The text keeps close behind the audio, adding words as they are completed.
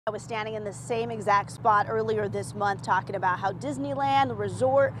I was standing in the same exact spot earlier this month talking about how Disneyland, the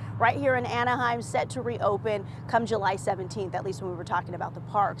resort right here in Anaheim, set to reopen come July 17th, at least when we were talking about the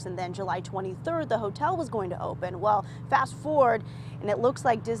parks. And then July 23rd, the hotel was going to open. Well, fast forward, and it looks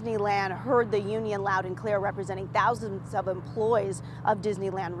like Disneyland heard the union loud and clear, representing thousands of employees of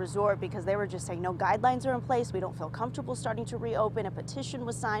Disneyland Resort, because they were just saying no guidelines are in place. We don't feel comfortable starting to reopen. A petition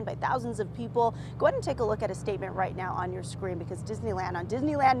was signed by thousands of people. Go ahead and take a look at a statement right now on your screen, because Disneyland on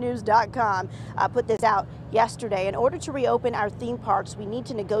DisneylandNews.com put this out yesterday. In order to reopen our theme parks, we need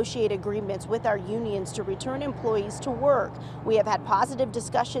to negotiate agreements with our unions to return employees to work. We have had positive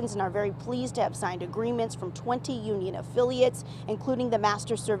discussions and are very pleased to have signed agreements from 20 union affiliates, including the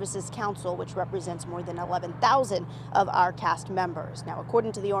Master Services Council, which represents more than 11,000 of our cast members. Now,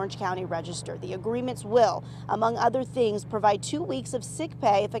 according to the Orange County Register, the agreements will, among other things, provide 2 weeks of sick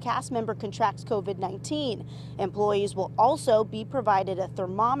pay if a cast member contracts COVID-19. Employees will also be provided a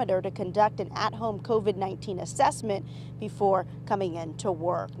thermometer to conduct an at-home COVID-19 assessment before coming in to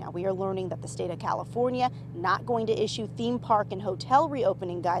work. Now, we are learning that the state of California not going to issue theme park and hotel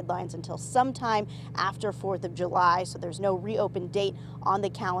reopening guidelines until sometime after 4th of July, so there's no reopen date on the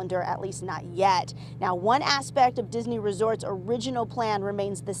calendar, at least not yet. Now, one aspect of Disney Resort's original plan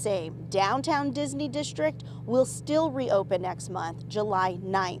remains the same. Downtown Disney District will still reopen next month, July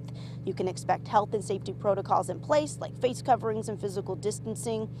 9th. You can expect health and safety protocols in place, like face coverings and physical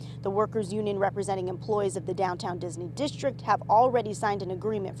distancing. The workers' union representing employees of the Downtown Disney District have already signed an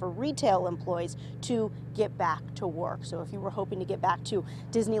agreement for retail employees to get back to work. So if you were hoping to get back to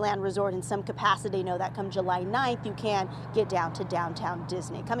Disneyland Resort in some capacity, know that come July 9th, you can get down to Downtown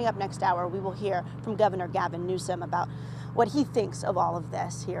Disney. Coming up next hour, we will hear from Governor Gavin Newsom about what he thinks of all of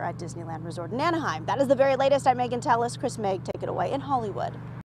this here at Disneyland Resort in Anaheim. That is the very latest. I'm Megan Tellis. Chris Meg, take it away in Hollywood.